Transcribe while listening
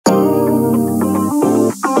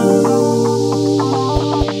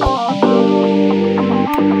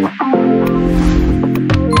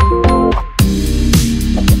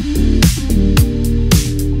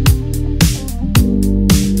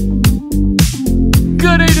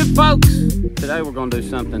Good evening, folks. Today we're gonna do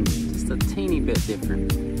something just a teeny bit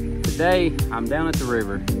different. Today I'm down at the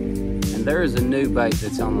river and there is a new bait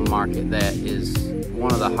that's on the market that is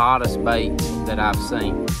one of the hottest baits that I've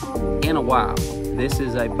seen in a while. This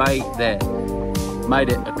is a bait that made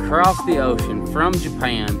it across the ocean from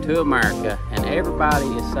Japan to America, and everybody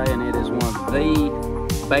is saying it is one of the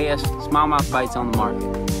best smallmouth baits on the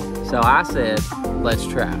market. So I said, let's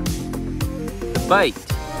try. The bait,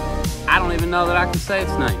 I don't even know that I can say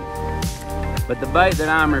its name, but the bait that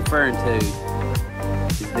I'm referring to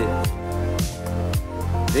is this.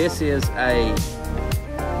 This is a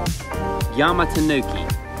Yamamoto,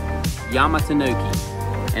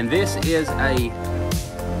 and this is a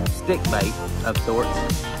stick bait of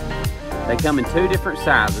sorts. They come in two different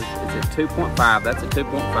sizes. It's a 2.5, that's a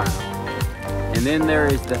 2.5, and then there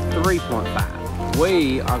is the 3.5.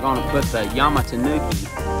 We are going to put the Tamatanuki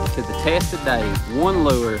to the test today. One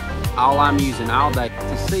lure, all I'm using all day,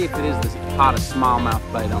 to see if it is the hottest smallmouth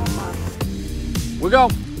bait on the market. We go.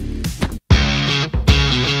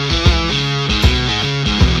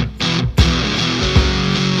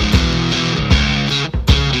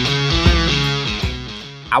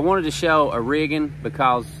 I wanted to show a rigging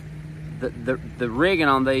because the rigging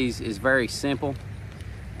on these is very simple.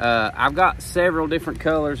 I've got several different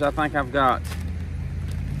colors. I think I've got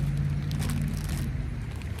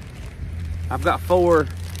four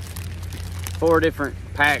different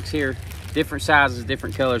packs here, different sizes,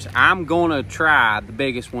 different colors. I'm gonna try the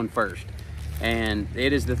biggest one first, and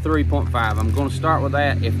it is the 3.5. I'm gonna start with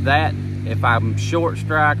that. If I'm short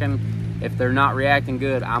striking, if they're not reacting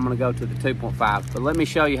good, I'm gonna go to the 2.5. But let me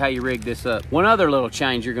show you how you rig this up. One other little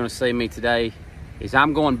change you're gonna see me today is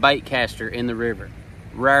I'm going bait caster in the river.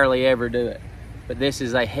 Rarely ever do it, but this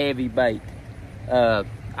is a heavy bait.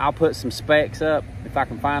 I'll put some specs up if I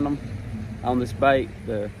can find them on this bait,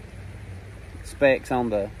 the specs on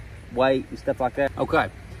the weight and stuff like that. Okay,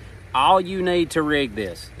 all you need to rig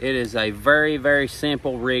this, it is a very, very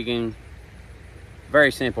simple rigging,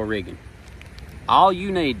 very simple rigging. All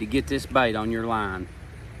you need to get this bait on your line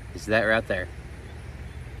is that right there.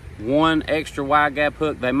 One extra wide gap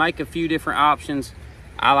hook. They make a few different options.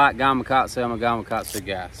 I like Gamakatsu. I'm a Gamakatsu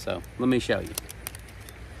guy. So let me show you.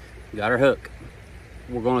 Got our hook.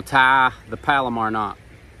 We're going to tie the Palomar knot.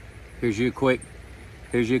 Here's your quick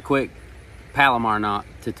Palomar knot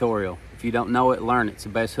tutorial. If you don't know it, learn it. It's the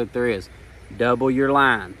best hook there is. Double your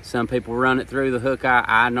line. Some people run it through the hook eye.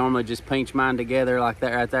 I normally just pinch mine together like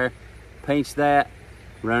that right there. Pinch that,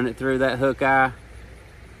 run it through that hook eye,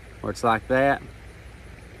 where it's like that.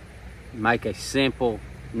 Make a simple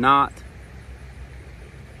knot.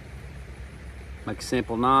 Make a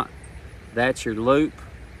simple knot. That's your loop.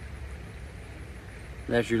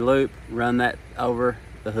 That's your loop. Run that over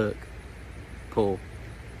the hook. Pull.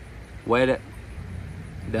 Wet it.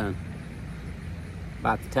 Done.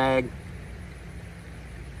 Bite the tag.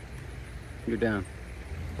 You're done.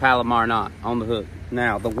 Palomar knot on the hook.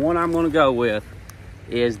 Now, the one I'm going to go with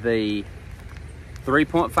is the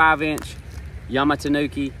 3.5 inch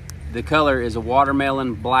Tamatanuki. The color is a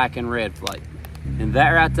watermelon, black and red flake. And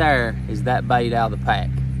that right there is that bait out of the pack.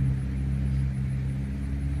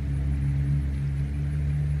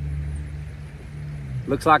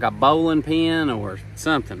 Looks like a bowling pin or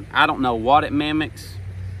something. I don't know what it mimics.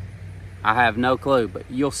 I have no clue, but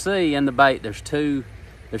you'll see in the bait there's two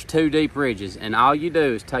deep ridges, and all you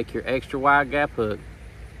do is take your extra wide gap hook,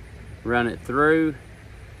 run it through,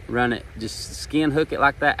 just skin hook it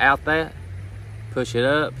like that, out that, push it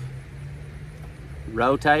up,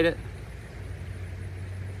 rotate it.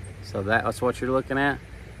 So that's what you're looking at.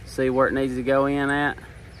 See where it needs to go in at,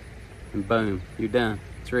 and boom, you're done.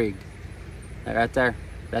 It's rigged. That right there,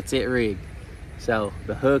 that's it rigged. So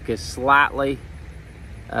the hook is slightly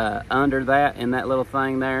under that in that little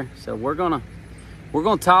thing there. So we're gonna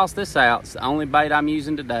toss this out. It's the only bait I'm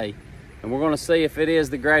using today. And we're gonna see if it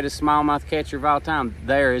is the greatest smallmouth catcher of all time.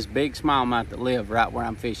 There is big smallmouth that live right where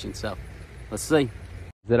I'm fishing. So let's see.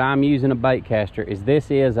 That I'm using a bait caster is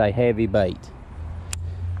this is a heavy bait.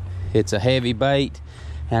 It's a heavy bait,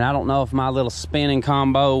 and I don't know if my little spinning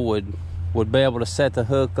combo would be able to set the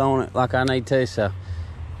hook on it like I need to. So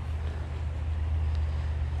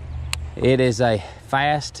it is a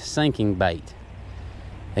fast sinking bait,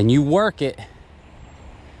 and you work it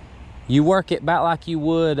about like you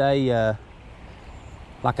would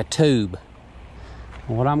like a tube.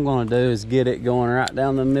 What I'm gonna do is get it going right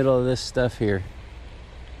down the middle of this stuff here.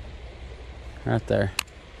 Right there.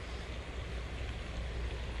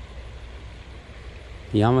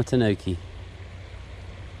 Tamatanuki.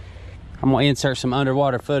 I'm gonna insert some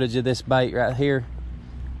underwater footage of this bait right here.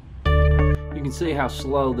 You're You can see how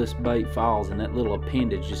slow this bait falls, and that little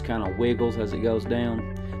appendage just kind of wiggles as it goes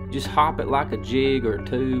down. Just hop it like a jig or a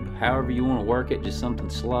tube, however you want to work it, just something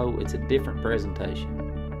slow. It's a different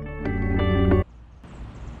presentation.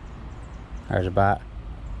 There's a bite.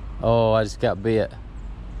 Oh, I just got bit.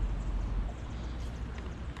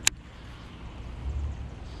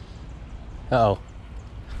 Uh-oh.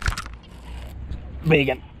 Big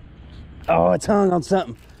one. Oh, it's hung on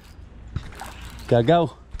something. Gotta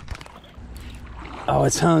go. Oh,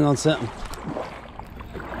 it's hung on something.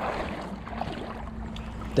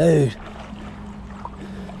 Dude.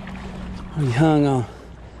 What are you hung on?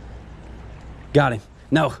 Got him.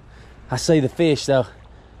 No, I see the fish though.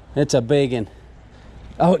 It's a big one.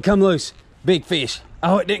 Oh, it come loose. Big fish.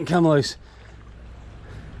 Oh, it didn't come loose.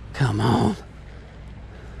 Come on.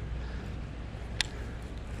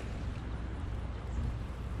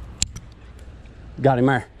 Got him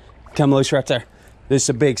there. Come loose right there. This is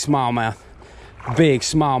a big smallmouth. Big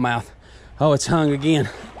smallmouth. Oh, it's hung again.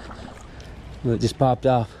 Well, it just popped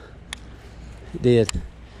off. It did.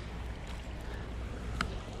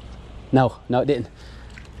 No, it didn't.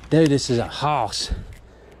 Dude, this is a hoss.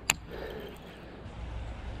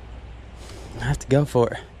 I have to go for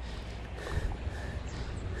it.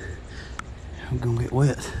 I'm gonna get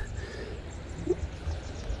wet.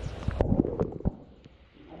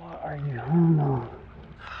 What are you hung on?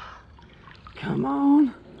 Come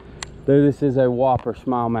on. Dude, this is a whopper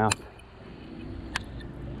smallmouth.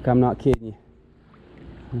 I'm not kidding you.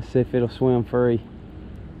 Let's see if it'll swim free.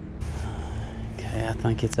 Okay, I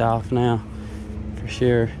think it's off now, for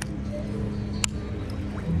sure.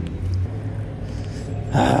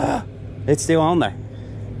 It's still on there.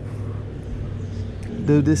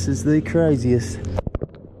 Dude, this is the craziest.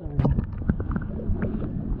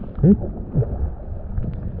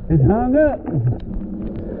 It's hung up.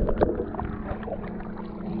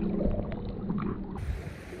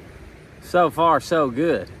 So far, so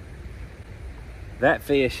good. That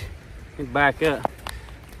fish, back up.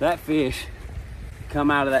 That fish come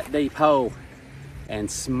out of that deep hole and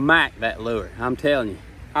smack that lure. I'm telling you.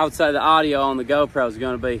 I would say the audio on the GoPro is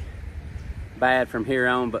going to be bad from here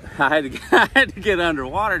on, but I had to get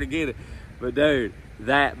underwater to get it. But dude,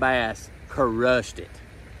 that bass crushed it.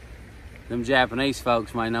 Them Japanese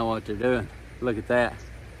folks might know what they're doing. Look at that.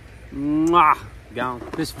 Mwah! Gone.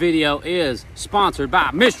 This video is sponsored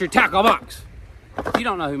by Mystery Tackle Box. If you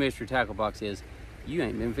don't know who Mystery Tackle Box is, you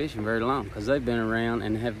ain't been fishing very long, because they've been around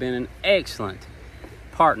and have been an excellent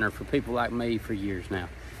partner for people like me for years now.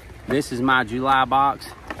 This is my July box.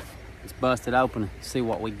 Let's bust it open and see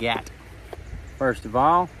what we got. First of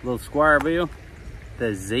all, little square bill,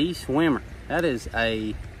 the Z Swimmer. That is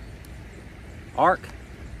a arc.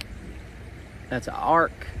 That's an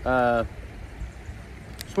arc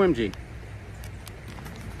swim jig.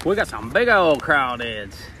 We got some big old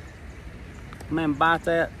crawdads. Man, bite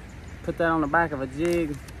that, put that on the back of a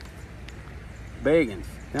jig. Big ones.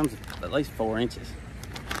 Them's at least 4 inches.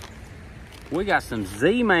 We got some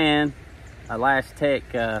Z-Man Elastic.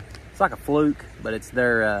 It's like a fluke, but it's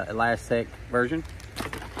their Elastic version.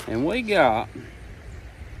 And we got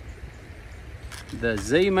the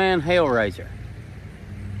Z-Man Hellraiser.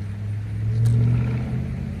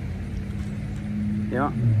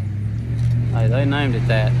 Yeah. Hey, they named it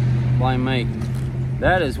that. Blame me.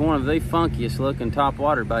 That is one of the funkiest looking top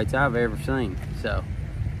water baits I've ever seen. So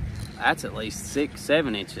that's at least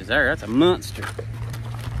 6-7 inches there. That's a monster.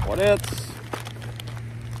 What else?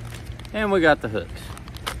 And we got the hooks.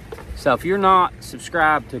 So if you're not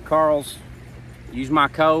subscribed to Carl's, use my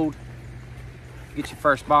code. Get your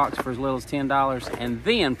first box for as little as $10. And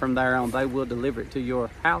then from there on, they will deliver it to your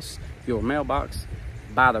house, your mailbox,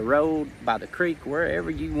 by the road, by the creek,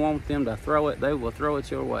 wherever you want them to throw it, they will throw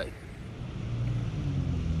it your way.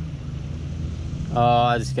 Oh,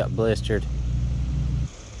 I just got blistered.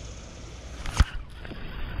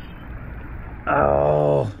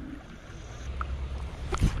 Oh.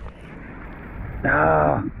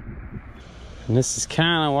 Oh. And this is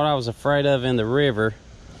kind of what I was afraid of in the river,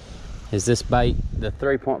 is this bait, the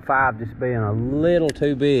 3.5, just being a little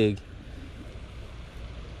too big.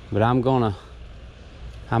 But I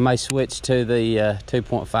may switch to the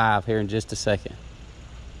 2.5 here in just a second.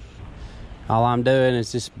 All I'm doing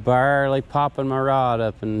is just barely popping my rod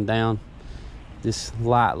up and down, just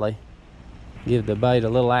lightly. Give the bait a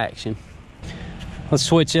little action. Let's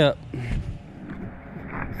switch up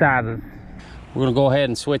sizes. We're gonna go ahead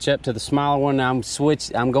and switch up to the smaller one. I'm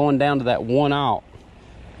going down to that 1/0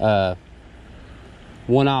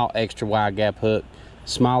 extra wide gap hook.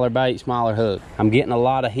 Smaller bait, smaller hook. I'm getting a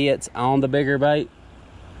lot of hits on the bigger bait,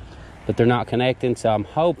 but they're not connecting, so I'm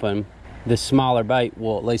hoping this smaller bait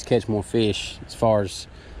will at least catch more fish as far as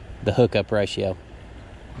the hookup ratio.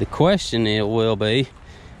 The question it will be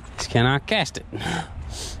is, can I cast it?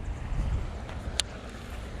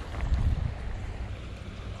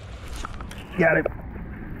 Got it.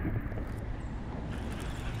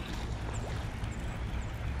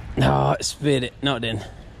 Oh, it spit it. No, it didn't.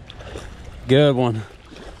 Good one.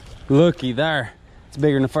 Looky there. It's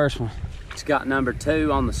bigger than the first one. It's got number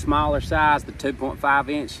 2 on the smaller size, the 2.5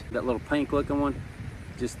 inch, that little pink looking one.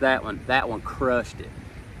 Just that one. That one crushed it.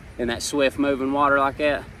 In that swift moving water like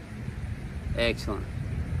that. Excellent.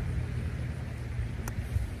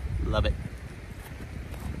 Love it.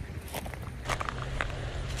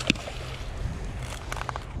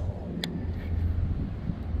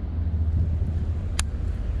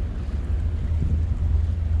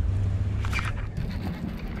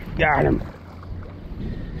 Got him.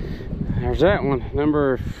 There's that one,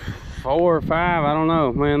 number 4 or 5, I don't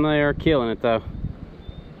know. Man, they are killing it though.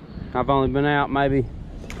 I've only been out maybe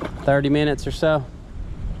 30 minutes or so.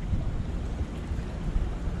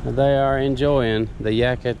 They are enjoying the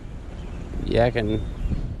Yamamoto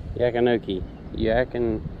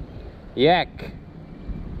yak.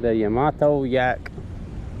 The Yamamoto yak.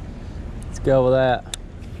 Let's go with that.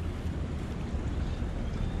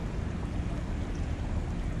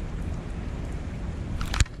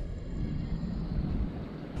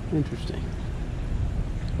 Interesting.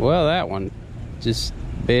 Well, that one just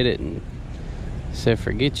bit it and said,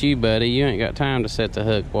 forget you, buddy. You ain't got time to set the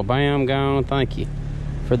hook. Well, bam, gone. Thank you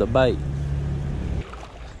for the bait.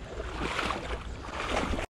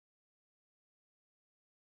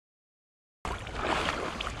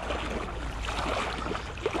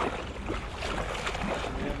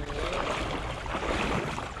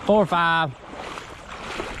 Four or 5.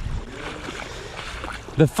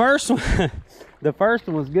 The first one. The first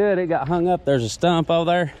one was good. It got hung up. There's a stump over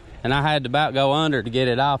there, and I had to about go under to get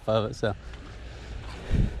it off of it. So,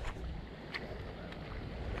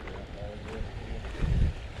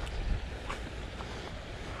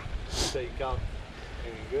 you caught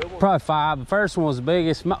any good ones? probably 5. The first one was the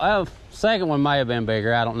biggest. Well, second one may have been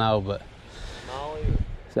bigger. I don't know, but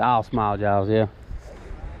it's all small jaws. Yeah.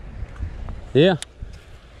 Yeah.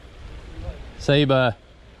 See you, bud.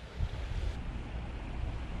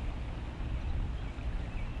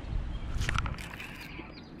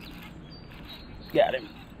 Got him.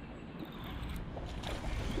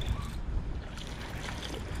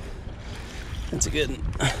 That's a good one.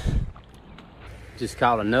 Just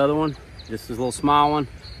caught another one. This is a little small one.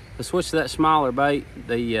 Let's switch to that smaller bait,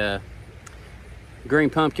 the green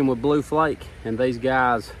pumpkin with blue flake. And these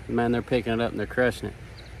guys, man, they're picking it up and they're crushing it.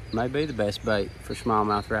 May be the best bait for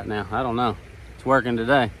smallmouth right now. I don't know. It's working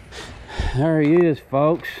today. There he is,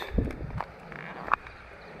 folks.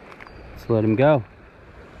 Let's let him go.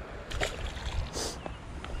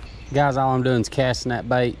 Guys, all I'm doing is casting that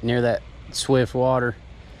bait near that swift water,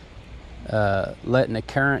 letting the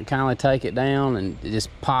current kind of take it down and just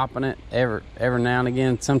popping it every now and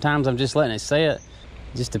again. Sometimes I'm just letting it set. It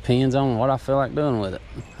just depends on what I feel like doing with it.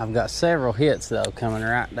 I've got several hits though coming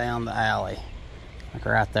right down the alley, like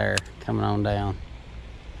right there, coming on down.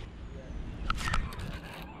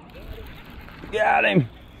 Got him.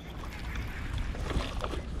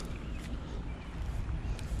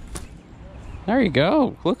 There you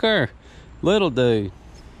go. Look there. Little dude.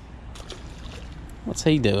 What's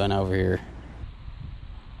he doing over here?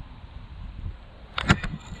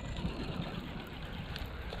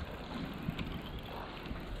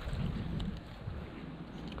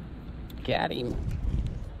 Got him.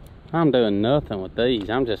 I'm doing nothing with these.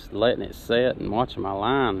 I'm just letting it set and watching my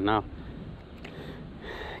line, and I'll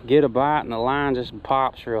get a bite and the line just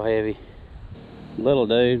pops real heavy. Little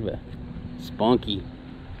dude, but spunky.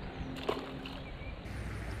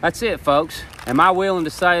 That's it, folks. Am I willing to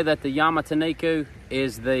say that the Tamatanuki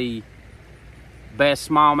is the best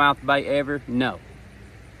smallmouth bait ever? No,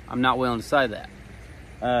 I'm not willing to say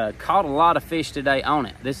that. Caught a lot of fish today on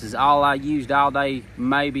it. This is all I used all day,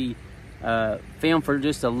 maybe filmed for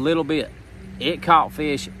just a little bit. It caught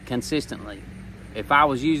fish consistently. If I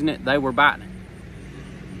was using it, they were biting it.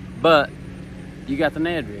 But you got the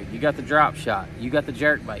Ned rig, you got the drop shot, you got the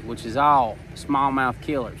jerk bait, which is all smallmouth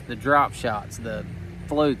killers, the drop shots, the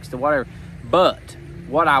flukes, the whatever. But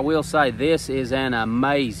what I will say, this is an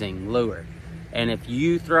amazing lure, and if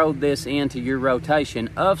you throw this into your rotation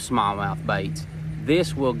of smallmouth baits,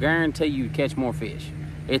 this will guarantee you catch more fish.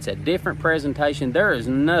 It's a different presentation. There is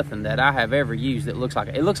nothing that I have ever used that looks like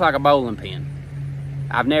it. It looks like a bowling pin.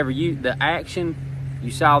 I've never used the action.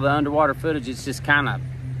 You saw the underwater footage. It's just kind of,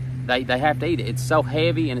 they have to eat it. It's so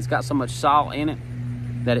heavy and it's got so much salt in it.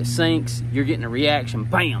 that it sinks, you're getting a reaction,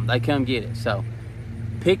 bam, they come get it. So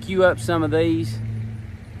pick you up some of these,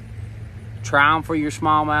 try them for your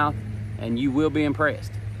smallmouth, and you will be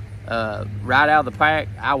impressed. Right out of the pack,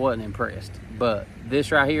 I wasn't impressed, but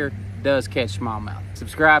this right here does catch smallmouth.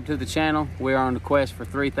 Subscribe to the channel. We are on the quest for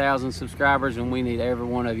 3,000 subscribers, and we need every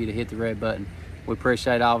one of you to hit the red button. We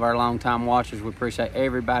appreciate all of our longtime watchers. We appreciate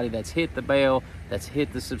everybody that's hit the bell, that's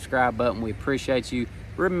hit the subscribe button. We appreciate you.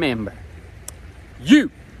 Remember, you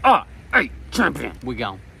are a champion. We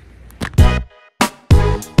gone.